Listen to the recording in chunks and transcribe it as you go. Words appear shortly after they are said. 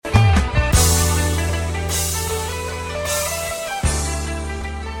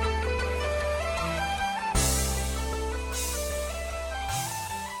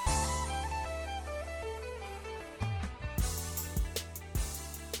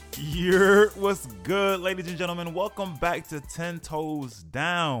What's good, ladies and gentlemen? Welcome back to 10 Toes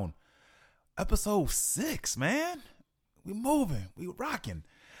Down. Episode 6, man. We moving. We rocking.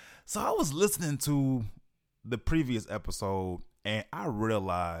 So I was listening to the previous episode and I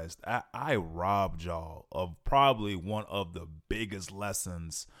realized I robbed y'all of probably one of the biggest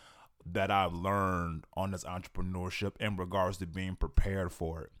lessons that I've learned on this entrepreneurship in regards to being prepared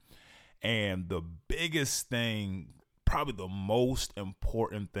for it. And the biggest thing, probably the most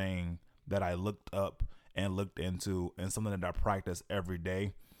important thing that I looked up and looked into and something that I practice every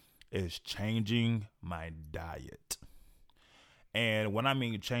day is changing my diet. And when I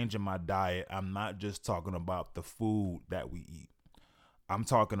mean changing my diet, I'm not just talking about the food that we eat. I'm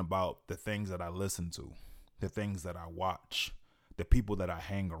talking about the things that I listen to, the things that I watch, the people that I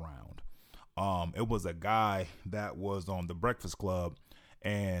hang around. It was a guy that was on The Breakfast Club,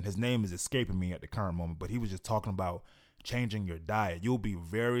 and his name is escaping me at the current moment, but he was just talking about changing your diet. You'll be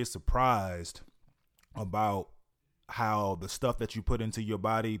very surprised about how the stuff that you put into your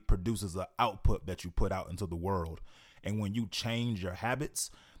body produces an output that you put out into the world. And when you change your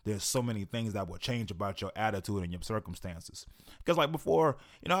habits, there's so many things that will change about your attitude and your circumstances. Because like before,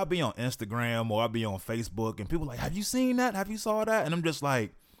 I'll be on Instagram or I'll be on Facebook and people are like, have you seen that? Have you saw that? And I'm just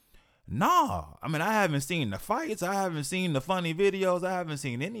like, nah. I mean, I haven't seen the fights. I haven't seen the funny videos. I haven't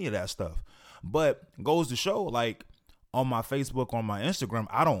seen any of that stuff. But goes to show, like, on my Facebook, on my Instagram,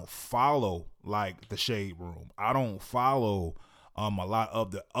 I don't follow like the Shade Room. I don't follow a lot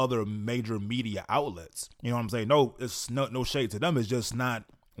of the other major media outlets. You know what I'm saying? No, it's no shade to them. It's just not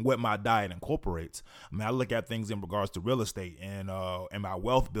what my diet incorporates. I mean, I look at things in regards to real estate and my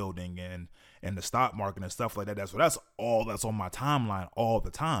wealth building and the stock market and stuff like that. That's all that's on my timeline all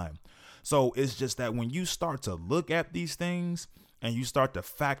the time. So it's just that when you start to look at these things and you start to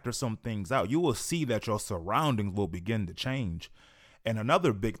factor some things out, you will see that your surroundings will begin to change. And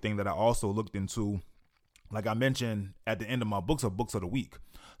another big thing that I also looked into, like I mentioned at the end of my books, are books of the week.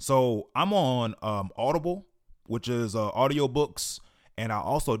 So I'm on Audible, which is audiobooks, and I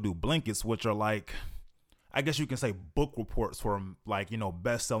also do Blinkets, which are like, I guess you can say book reports from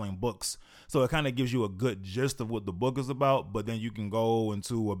best-selling books. So it kind of gives you a good gist of what the book is about, but then you can go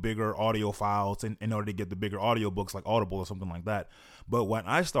into a bigger audio files in order to get the bigger audiobooks like Audible or something like that. But when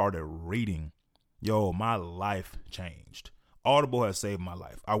I started reading, my life changed. Audible has saved my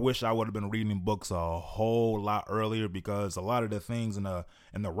life. I wish I would have been reading books a whole lot earlier, because a lot of the things in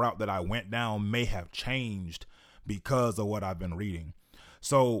the route that I went down may have changed because of what I've been reading.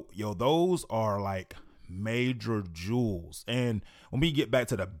 So, those are like major jewels. And when we get back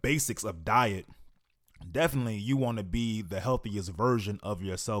to the basics of diet, definitely you want to be the healthiest version of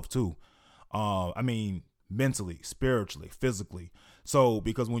yourself too. Mentally, spiritually, physically. So,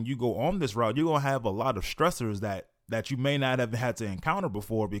 because when you go on this route, you're going to have a lot of stressors that you may not have had to encounter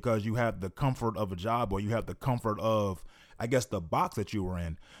before, because you have the comfort of a job, or you have the comfort of, I guess, the box that you were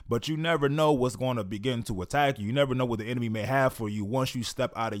in. But you never know what's going to begin to attack you. You never know what the enemy may have for you once you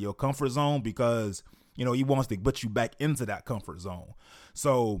step out of your comfort zone, because he wants to put you back into that comfort zone.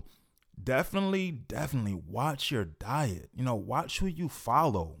 So definitely watch your diet. Watch who you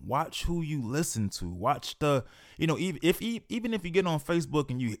follow, watch who you listen to, watch the, even if you get on Facebook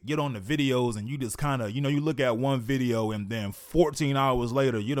and you get on the videos and you just kind of, you look at one video and then 14 hours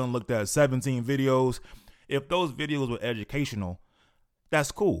later, you done looked at 17 videos. If those videos were educational,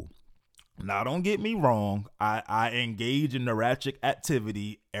 that's cool. Now, don't get me wrong. I engage in erratic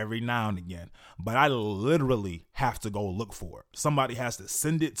activity every now and again, but I literally have to go look for it. Somebody has to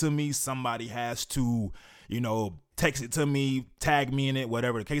send it to me. Somebody has to, text it to me, tag me in it,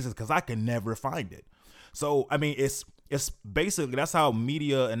 whatever the case is, because I can never find it. So, it's basically, that's how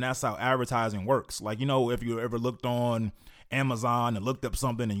media and that's how advertising works. Like, if you ever looked on Amazon and looked up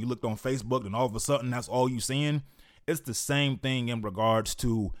something and you looked on Facebook and all of a sudden that's all you seeing. It's the same thing in regards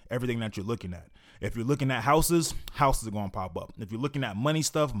to everything that you're looking at. If you're looking at houses are going to pop up. If you're looking at money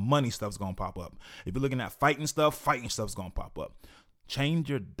stuff's going to pop up. If you're looking at fighting stuff's going to pop up. Change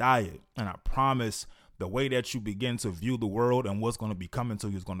your diet. And I promise the way that you begin to view the world and what's going to be coming to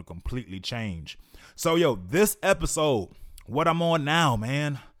you is going to completely change. So, this episode, what I'm on now,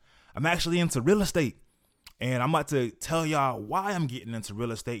 man, I'm actually into real estate. And I'm about to tell y'all why I'm getting into real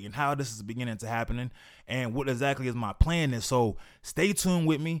estate and how this is beginning to happen and what exactly is my plan is. So stay tuned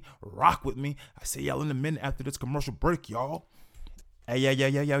with me, rock with me. I see y'all in a minute after this commercial break, y'all. Hey,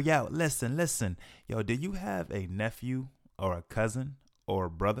 yo, listen. Yo, do you have a nephew or a cousin or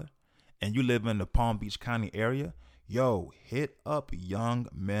a brother and you live in the Palm Beach County area? Yo, hit up Young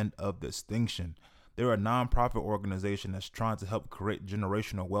Men of Distinction. They're a nonprofit organization that's trying to help create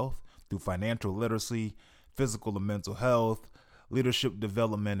generational wealth through financial literacy, physical and mental health, leadership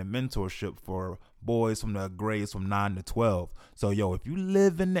development and mentorship for boys from the grades from 9 to 12. So, if you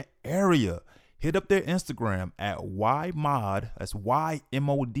live in the area, hit up their Instagram at YMOD, that's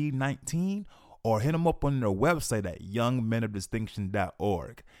YMOD 19, or hit them up on their website at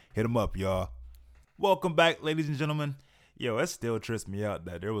youngmenofdistinction.org. Hit them up, y'all. Welcome back, ladies and gentlemen. It still trips me out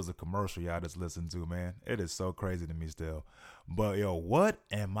that there was a commercial y'all just listened to, man. It is so crazy to me still. But, what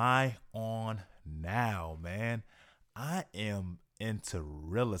am I on now, man? I am into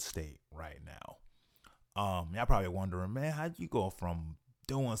real estate right now. Y'all probably wondering, man, how'd you go from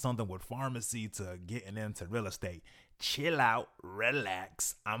doing something with pharmacy to getting into real estate? Chill out,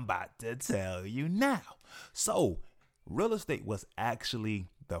 relax. I'm about to tell you now. So, real estate was actually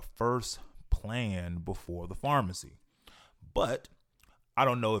the first plan before the pharmacy. But I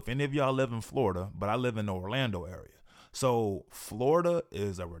don't know if any of y'all live in Florida, but I live in the Orlando area. So Florida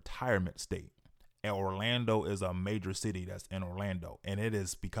is a retirement state, and Orlando is a major city that's in Orlando, and it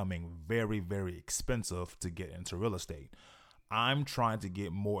is becoming very, very expensive to get into real estate. I'm trying to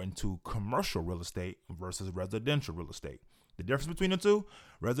get more into commercial real estate versus residential real estate. The difference between the two,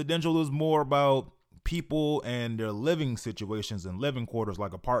 residential is more about people and their living situations and living quarters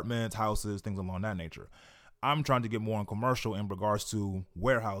like apartments, houses, things along that nature. I'm trying to get more on commercial in regards to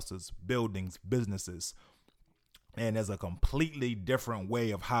warehouses, buildings, businesses. And there's a completely different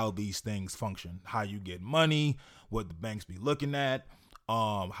way of how these things function, how you get money, what the banks be looking at,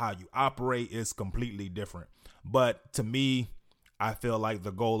 how you operate is completely different. But to me, I feel like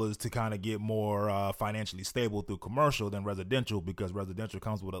the goal is to kind of get more financially stable through commercial than residential, because residential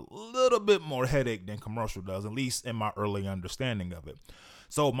comes with a little bit more headache than commercial does, at least in my early understanding of it.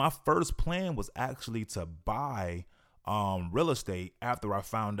 So my first plan was actually to buy real estate after I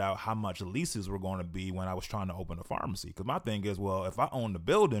found out how much leases were going to be when I was trying to open a pharmacy. Because my thing is, well, if I own the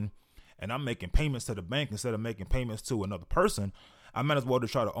building and I'm making payments to the bank instead of making payments to another person, I might as well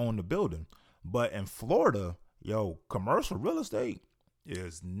just try to own the building. But in Florida, commercial real estate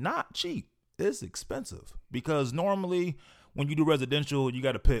is not cheap. It's expensive, because normally when you do residential, you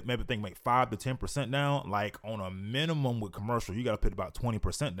got to put maybe 5 to 10% down. Like on a minimum with commercial, you got to put about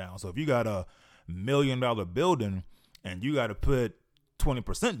 20% down. So if you got a $1 million building and you got to put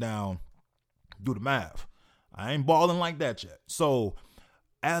 20% down, do the math. I ain't balling like that yet. So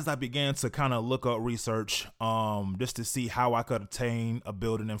as I began to kind of look up research, just to see how I could obtain a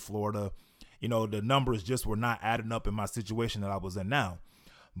building in Florida, the numbers just were not adding up in my situation that I was in now.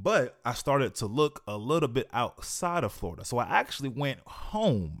 But I started to look a little bit outside of Florida. So I actually went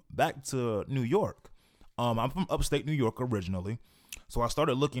home back to New York. I'm from upstate New York originally. So I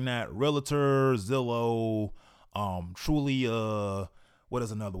started looking at Realtor, Zillow, Trulia, what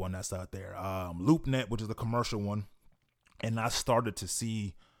is another one that's out there? LoopNet, which is a commercial one. And I started to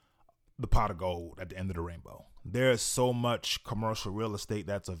see the pot of gold at the end of the rainbow. There's so much commercial real estate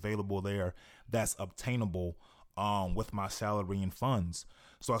that's available there that's obtainable with my salary and funds.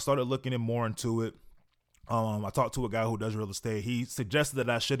 So I started looking more into it. I talked to a guy who does real estate. He suggested that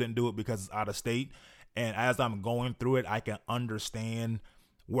I shouldn't do it because it's out of state. And as I'm going through it, I can understand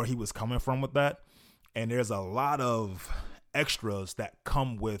where he was coming from with that. And there's a lot of extras that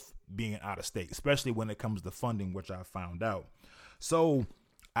come with being out of state, especially when it comes to funding, which I found out. So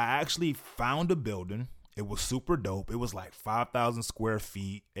I actually found a building. It was super dope. It was like 5,000 square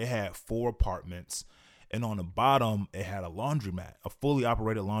feet. It had 4 apartments. And on the bottom, it had a laundromat, a fully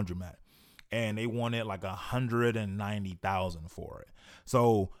operated laundromat. And they wanted like $190,000 for it.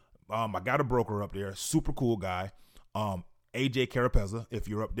 So I got a broker up there, super cool guy, AJ Carapezza, if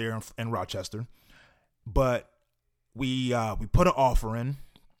you're up there in Rochester. But we put an offer in.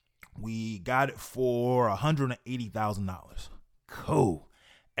 We got it for $180,000. Cool.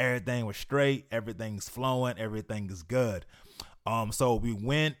 Everything was straight. Everything's flowing. Everything is good. So we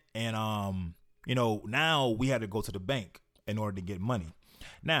went and, now we had to go to the bank in order to get money.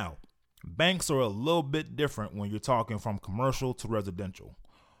 Now, banks are a little bit different when you're talking from commercial to residential.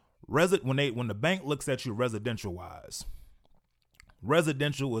 When the bank looks at you residential wise,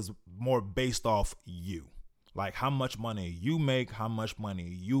 residential is more based off you, like how much money you make, how much money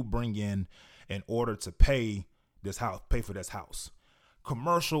you bring in order to pay for this house.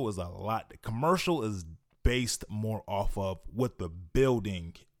 Commercial is a lot. Commercial is based more off of what the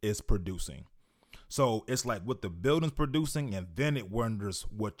building is producing. So it's like what the building's producing, and then it wonders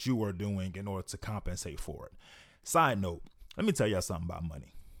what you are doing in order to compensate for it. Side note, let me tell y'all something about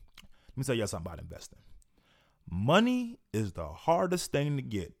money. Let me tell y'all something about investing. Money is the hardest thing to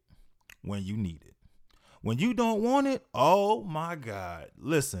get when you need it. When you don't want it, oh my God.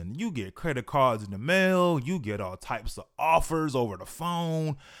 Listen, you get credit cards in the mail. You get all types of offers over the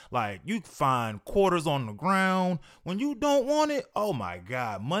phone. Like, you find quarters on the ground. When you don't want it, oh my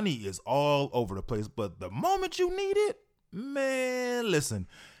God, money is all over the place. But the moment you need it, man, listen,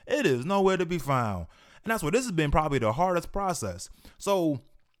 it is nowhere to be found. And that's what this has been probably the hardest process. So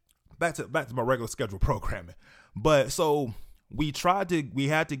back to my regular scheduled programming. But so we had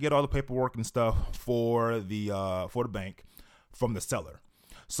to get all the paperwork and stuff for the bank from the seller.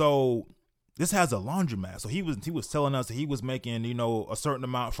 So this has a laundromat. So he was telling us that he was making, a certain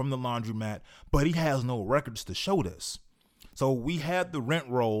amount from the laundromat, but he has no records to show this. So we had the rent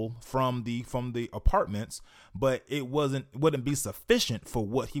roll from the apartments, but it wouldn't be sufficient for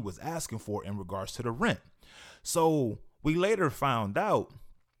what he was asking for in regards to the rent. So we later found out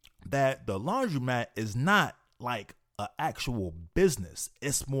that the laundromat is not like an actual business.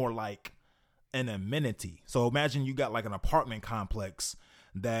 It's more like an amenity. So imagine you got like an apartment complex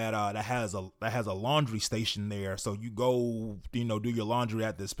that has a laundry station there. So you go, do your laundry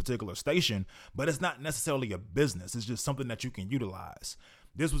at this particular station, but it's not necessarily a business. It's just something that you can utilize.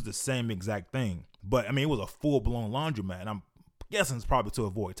 This was the same exact thing, but I mean, it was a full-blown laundromat. And I'm guessing it's probably to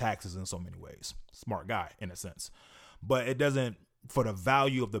avoid taxes in so many ways. Smart guy in a sense, but it doesn't, for the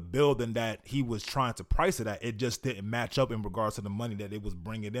value of the building that he was trying to price it at, it just didn't match up in regards to the money that it was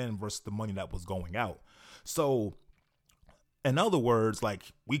bringing in versus the money that was going out. So in other words,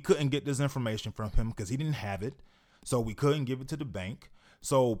 like, we couldn't get this information from him because he didn't have it. So we couldn't give it to the bank.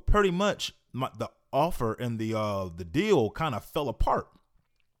 So pretty much the offer and the deal kind of fell apart.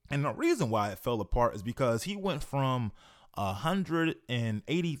 And the reason why it fell apart is because he went from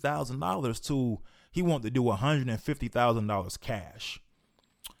 $180,000 to he wanted to do $150,000 cash.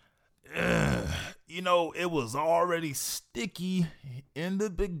 It was already sticky in the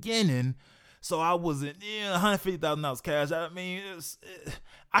beginning. So I wasn't, $150,000 cash. I mean,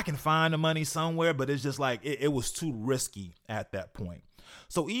 I can find the money somewhere, but it's just like, it was too risky at that point.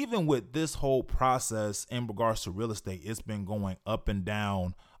 So even with this whole process in regards to real estate, it's been going up and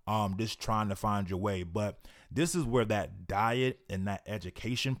down, just trying to find your way. But this is where that diet and that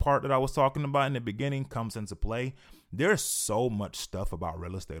education part that I was talking about in the beginning comes into play. There's so much stuff about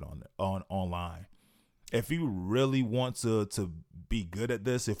real estate on online. If you really want to be good at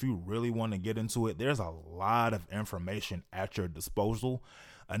this, if you really want to get into it, there's a lot of information at your disposal,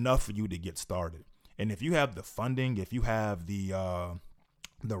 enough for you to get started. And if you have the funding, if you have the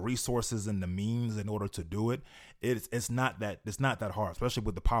resources and the means in order to do it, it's not that hard, especially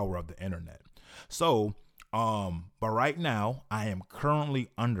with the power of the internet. So, but right now I am currently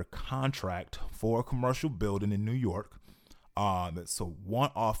under contract for a commercial building in New York. It's a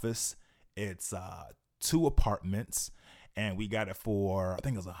one office. It's 2 apartments, and we got it for, I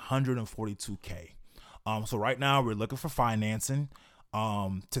think it was $142K. So right now we're looking for financing,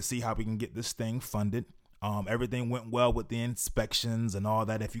 to see how we can get this thing funded. Everything went well with the inspections and all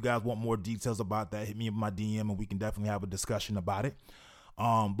that. If you guys want more details about that, hit me in my DM and we can definitely have a discussion about it.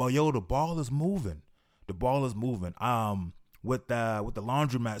 But yo, the ball is moving. With the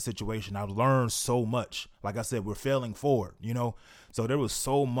laundromat situation, I've learned so much. Like I said, we're failing forward, so there was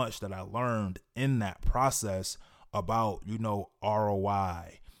so much that I learned in that process about,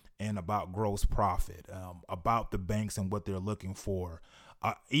 ROI and about gross profit, about the banks and what they're looking for.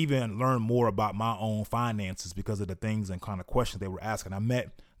 I even learned more about my own finances because of the things and kind of questions they were asking. I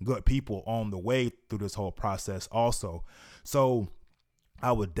met good people on the way through this whole process also. So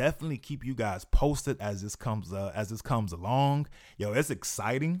I would definitely keep you guys posted as this comes along. Yo, it's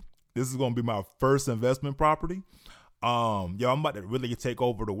exciting. This is going to be my first investment property. I'm about to really take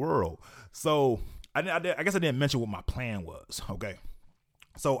over the world. So I guess I didn't mention what my plan was. Okay.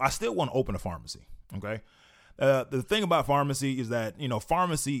 So I still want to open a pharmacy. Okay. The thing about pharmacy is that,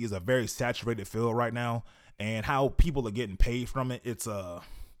 pharmacy is a very saturated field right now, and how people are getting paid from it, it's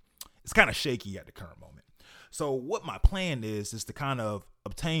kind of shaky at the current moment. So what my plan is to kind of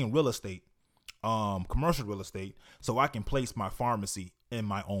obtain real estate, commercial real estate, so I can place my pharmacy in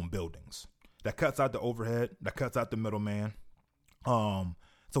my own buildings. That cuts out the overhead, that cuts out the middleman.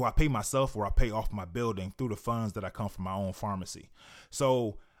 So I pay myself, or I pay off my building through the funds that I come from my own pharmacy.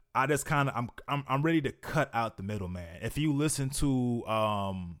 So I just I'm ready to cut out the middleman. If you listen to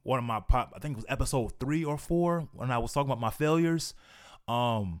one of my I think it was episode 3 or 4 when I was talking about my failures.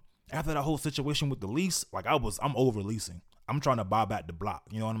 After that whole situation with the lease, like I'm over leasing. I'm trying to buy back the block.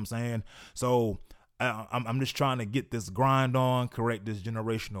 You know what I'm saying? So I'm just trying to get this grind on, correct this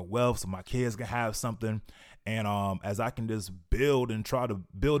generational wealth so my kids can have something. And as I can just build and try to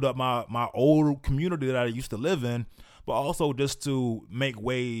build up my old community that I used to live in, but also just to make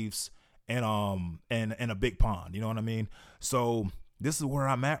waves and a big pond. You know what I mean? So this is where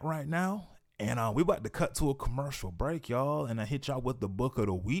I'm at right now. And we about to cut to a commercial break, y'all. And I hit y'all with the book of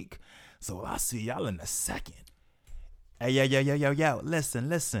the week. So I'll see y'all in a second. Hey, yo.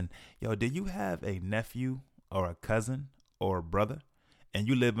 Listen. Yo, do you have a nephew or a cousin or a brother and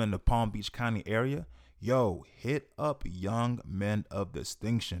you live in the Palm Beach County area? Yo, hit up Young Men of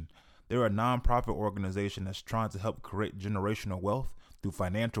Distinction. They're a nonprofit organization that's trying to help create generational wealth through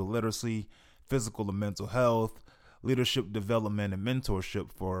financial literacy, physical and mental health, leadership development, and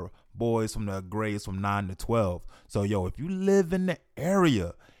mentorship for boys from the grades from 9 to 12. So, yo, if you live in the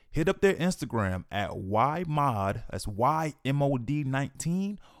area, hit up their Instagram at YMOD, that's YMOD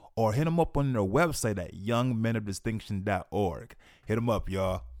 19, or hit them up on their website at youngmenofdistinction.org. Hit them up,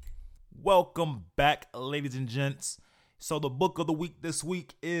 y'all. Welcome back, ladies and gents. So the book of the week this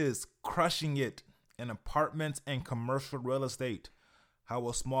week is Crushing It in Apartments and Commercial Real Estate, How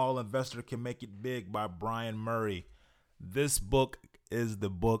a Small Investor Can Make It Big by Brian Murray. This book is the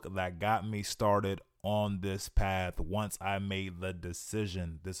book that got me started on this path. Once I made the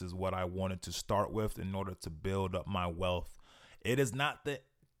decision, this is what I wanted to start with in order to build up my wealth. It is not the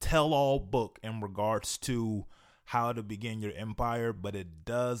tell-all book in regards to how to begin your empire, but it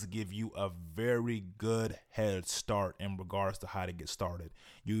does give you a very good head start in regards to how to get started.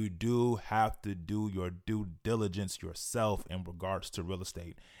 You do have to do your due diligence yourself in regards to real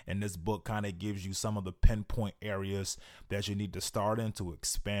estate. And this book kind of gives you some of the pinpoint areas that you need to start in to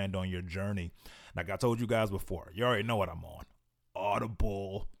expand on your journey. Like I told you guys before, you already know what I'm on.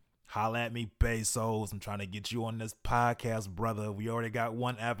 Audible. Holla at me, Bezos. I'm trying to get you on this podcast, brother. We already got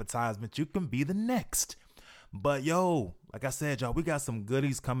one advertisement. You can be the next. But yo, like I said, y'all, we got some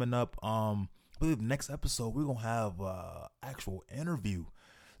goodies coming up. I believe next episode we're gonna have actual interview.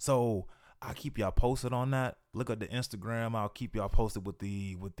 So I'll keep y'all posted on that. Look at the Instagram. I'll keep y'all posted with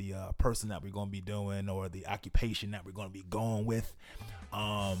the person that we're gonna be doing or the occupation that we're gonna be going with.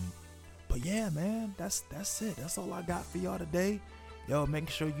 But yeah, man, that's it. That's all I got for y'all today. Yo, make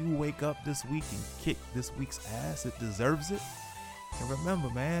sure you wake up this week and kick this week's ass. It deserves it. And remember,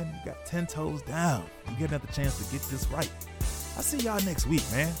 man, you got 10 toes down. You get another chance to get this right. I'll see y'all next week,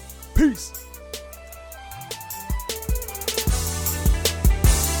 man. Peace.